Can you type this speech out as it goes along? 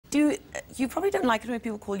You probably don't like it when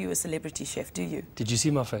people call you a celebrity chef, do you? Did you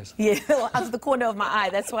see my face? Yeah, well, out of the corner of my eye.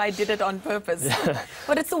 That's why I did it on purpose. Yeah.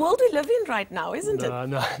 But it's the world we live in right now, isn't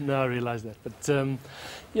it? No, I realise that. But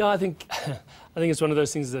yeah, I think it's one of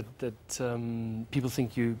those things that people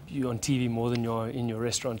think you're on TV more than you are in your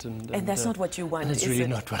restaurant, and that's not what you want. And it's really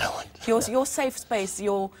not what I want. Your safe space,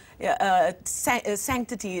 your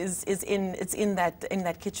sanctity is in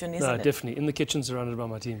that kitchen, isn't it? No, definitely in the kitchen, surrounded by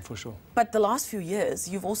my team for sure. But the last few years,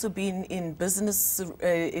 you've also been in business,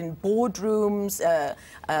 in boardrooms,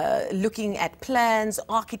 looking at plans,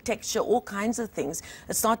 architecture, all kinds of things.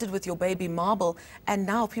 It started with your baby marble, and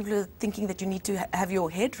now people are thinking that you need to have your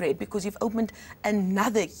head read because you've opened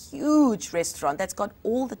another huge restaurant that's got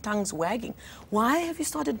all the tongues wagging. Why have you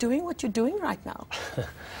started doing what you're doing right now?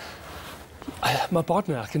 My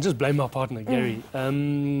partner, I can just blame my partner, Gary.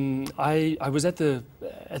 I was at the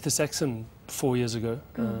Saxon 4 years ago,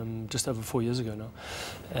 just over 4 years ago now,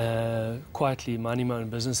 quietly minding my own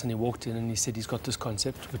business, and he walked in and he said he's got this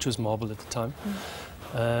concept, which was marble at the time.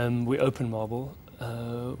 We opened marble,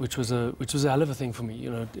 which was a hell of a thing for me.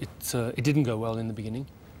 You know, it didn't go well in the beginning.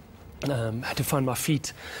 I had to find my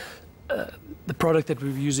feet. The product that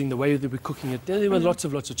we were using, the way that we're cooking it, there were lots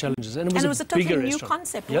of challenges. And it was a totally bigger new restaurant.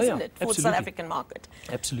 concept, wasn't it, for the South African market?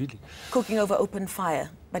 Absolutely. Cooking over open fire,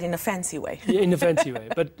 but in a fancy way. Yeah, in a fancy way,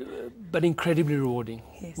 but incredibly rewarding.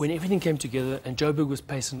 Yes. When everything came together, and Joburg was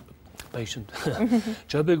patient.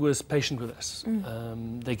 Joburg was patient with us.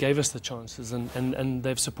 They gave us the chances, and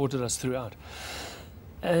they've supported us throughout.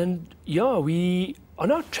 And yeah, we,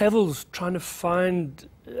 on our travels trying to find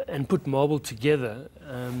and put marble together,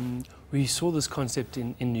 we saw this concept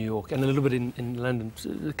in New York and a little bit in London,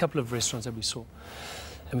 a couple of restaurants that we saw.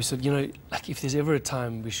 And we said, you know, like if there's ever a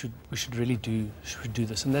time, we should really do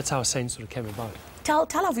this. And that's how Saint sort of came about.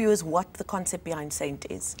 Tell our viewers what the concept behind Saint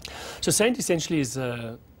is. So Saint essentially is,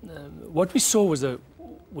 what we saw was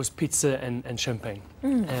pizza and champagne.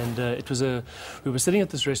 And we were sitting at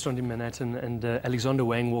this restaurant in Manhattan, and Alexander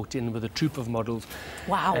Wang walked in with a troupe of models.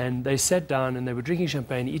 Wow. And they sat down and they were drinking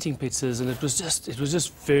champagne, eating pizzas, and it was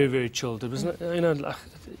just very, very chilled. It was not,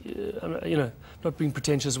 not being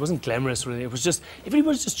pretentious, it wasn't glamorous or anything. It was just, everybody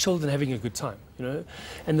was just chilled and having a good time, you know.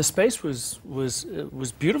 And the space was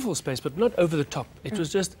beautiful space, but not over the top. It was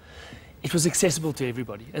just, it was accessible to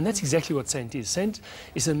everybody, and that's exactly what Saint is. Saint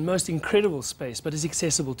is a most incredible space, but it's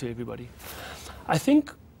accessible to everybody. I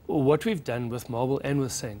think what we've done with Marble and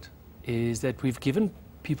with Saint is that we've given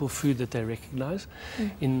people food that they recognize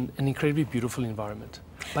in an incredibly beautiful environment.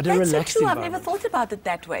 But a relaxed environment. I've never thought about it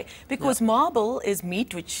that way, because marble is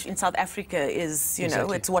meat, which in South Africa is, you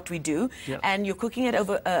know, it's what we do, and you're cooking it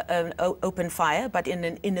over an open fire, but in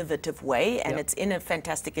an innovative way, and it's in a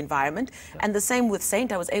fantastic environment. And the same with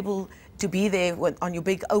Saint. I was able to be there on your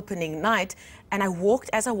big opening night, and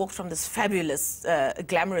as I walked from this fabulous,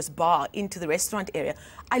 glamorous bar into the restaurant area,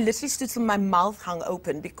 I literally stood till my mouth hung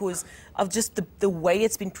open because of just the way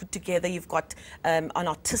it's been put together. You've got an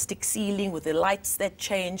artistic ceiling with the lights that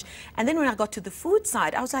change. And then when I got to the food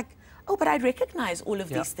side, I was like, oh, but I recognize all of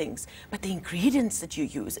these things. But the ingredients that you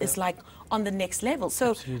use is like on the next level.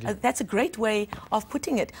 So that's a great way of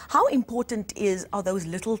putting it. How important are those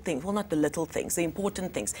little things? Well, not the little things, the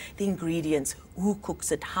important things, the ingredients, who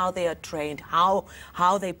cooks it, how they are trained, how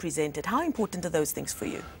they present it. How important are those things for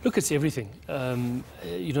you? Look, it's everything.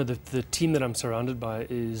 You know, the team that I'm surrounded by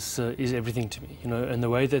is everything to me. You know, and the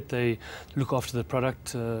way that they look after the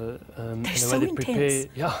product, They're the so way they intense. prepare,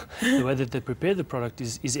 the way that they prepare the product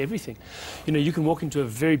is everything. You know, you can walk into a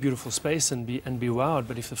very beautiful space and be wowed,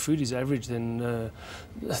 but if the food is average, then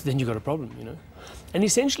you've got a problem. You know, and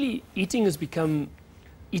essentially, eating out has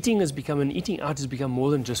become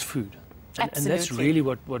more than just food. And that's really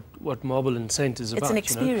what Marble and Saint is about. It's an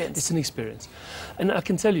experience. You know? It's an experience. And I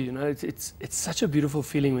can tell you, you know, it's such a beautiful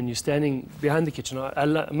feeling when you're standing behind the kitchen.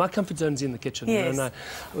 My comfort zone is in the kitchen. Yes. You know, and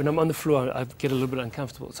when I'm on the floor, I get a little bit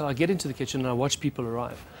uncomfortable. So I get into the kitchen and I watch people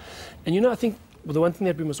arrive. And, you know, I think the one thing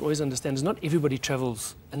that we must always understand is not everybody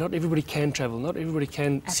travels, and not everybody can travel, not everybody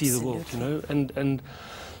can see the world, you know. And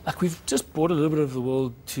like, we've just brought a little bit of the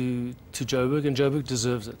world to Joburg, and Joburg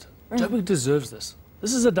deserves it. Joburg deserves this.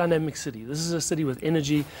 This is a dynamic city. This is a city with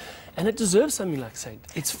energy, and it deserves something like Saint.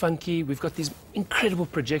 It's funky. We've got these incredible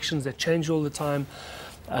projections that change all the time.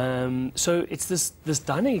 So it's this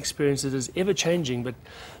dining experience that is ever changing, but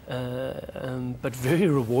but very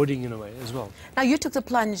rewarding in a way as well. Now, you took the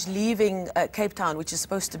plunge leaving Cape Town, which is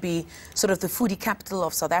supposed to be sort of the foodie capital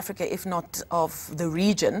of South Africa, if not of the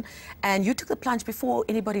region, and you took the plunge before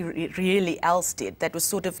anybody really else did. That was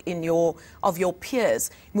sort of of your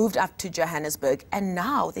peers, moved up to Johannesburg, and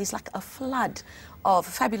now there's like a flood of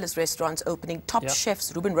fabulous restaurants opening, top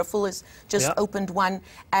chefs. Ruben Riffel has just opened one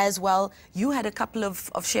as well. You had a couple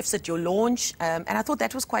of chefs at your launch, and I thought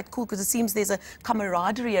that was quite cool because it seems there's a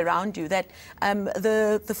camaraderie around you that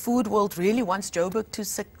the food world really wants Joburg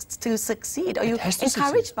to succeed. Are you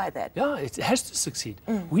encouraged by that? Yeah, it has to succeed.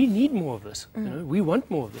 We need more of this. You know, we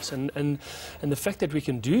want more of this, and the fact that we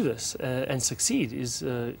can do this and succeed is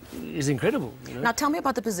incredible. You know? Now, tell me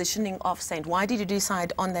about the positioning of Sandton. Why did you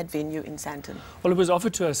decide on that venue in Sandton? Well, it was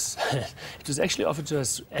offered to us. It was actually offered to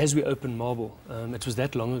us as we opened Marble. It was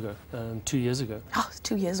that long ago, 2 years ago. Oh,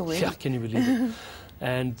 2 years already. Yeah, can you believe it?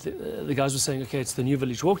 And the guys were saying, okay, it's the new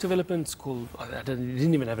Village Walk development. It's called. It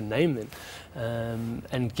didn't even have a name then.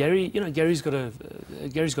 And Gary, you know, Gary's got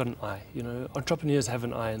an eye. You know, entrepreneurs have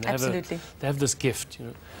an eye, and they have this gift. You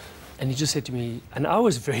know. And he just said to me, and I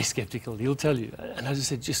was very skeptical, he'll tell you. And I just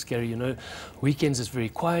said, just Gary, you know, weekends it's very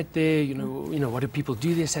quiet there. You know, what do people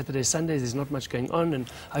do there? Saturdays, Sundays, there's not much going on. And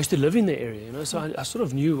I used to live in the area, you know, so I sort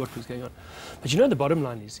of knew what was going on. But you know, the bottom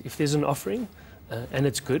line is, if there's an offering and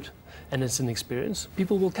it's good and it's an experience,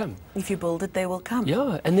 people will come. If you build it, they will come.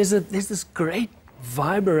 Yeah, and there's this great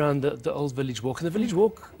vibe around the old Village Walk. And the Village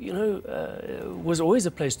Walk, you know, was always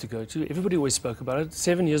a place to go to. Everybody always spoke about it.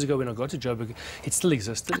 7 years ago when I got to Joburg, it still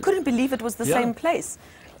existed. I couldn't believe it was the same place.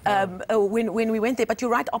 When we went there, but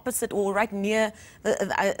you're right opposite or right near,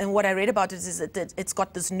 and what I read about it is that it's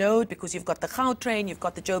got this node because you've got the Gautrain, you've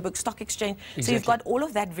got the Joburg Stock Exchange, so you've got all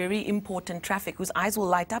of that very important traffic whose eyes will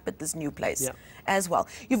light up at this new place as well.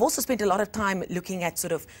 You've also spent a lot of time looking at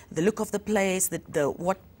sort of the look of the place,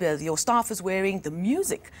 what your staff is wearing, the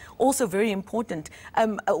music, also very important.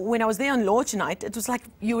 When I was there on launch night, it was like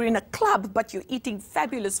you were in a club, but you're eating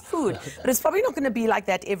fabulous food. But it's probably not going to be like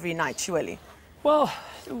that every night, surely. Well,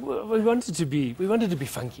 we wanted to be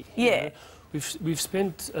funky. Yeah. You know? We've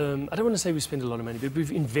spent, I don't want to say we spent a lot of money, but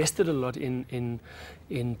we've invested a lot in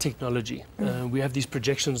technology. We have these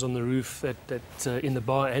projections on the roof that in the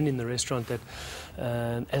bar and in the restaurant that,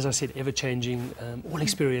 as I said, ever-changing, all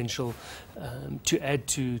experiential, to add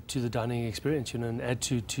to the dining experience, you know, and add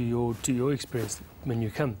to your experience when you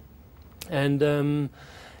come. And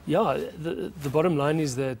yeah, the bottom line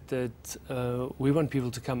is that we want people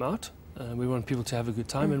to come out. We want people to have a good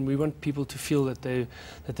time, and we want people to feel that they've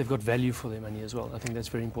got value for their money as well. I think that's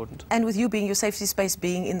very important. And with you being your safety space,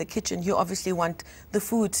 being in the kitchen, you obviously want the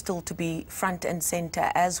food still to be front and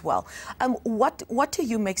center as well. What to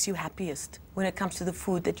you makes you happiest when it comes to the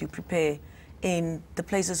food that you prepare in the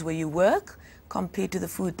places where you work compared to the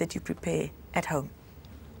food that you prepare at home?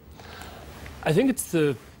 I think it's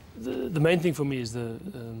the main thing for me is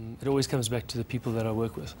it always comes back to the people that I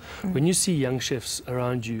work with. When you see young chefs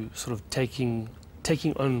around you sort of taking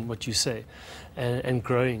on what you say and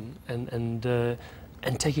growing and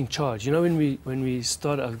taking charge. You know, when we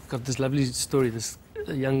started, I've got this lovely story, this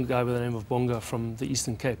young guy by the name of Bonga from the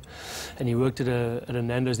Eastern Cape, and he worked at a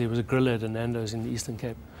Nando's. There was a griller at a Nando's in the Eastern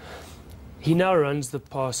Cape. He now runs the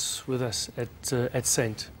pass with us at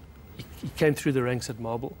Saint. He came through the ranks at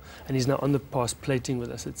Marble, and he's now on the pass plating with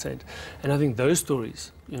us at Saint. And I think those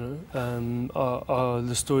stories, you know, are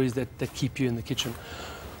the stories that keep you in the kitchen.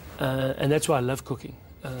 And that's why I love cooking.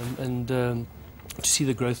 To see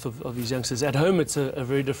the growth of these youngsters. At home, it's a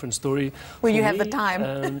very different story. When you have the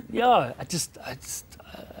time. Yeah,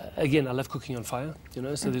 again, I love cooking on fire, you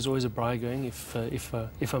know, so there's always a braai going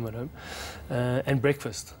if I'm at home. And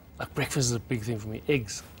breakfast. Breakfast is a big thing for me.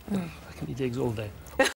 Eggs. I can eat eggs all day.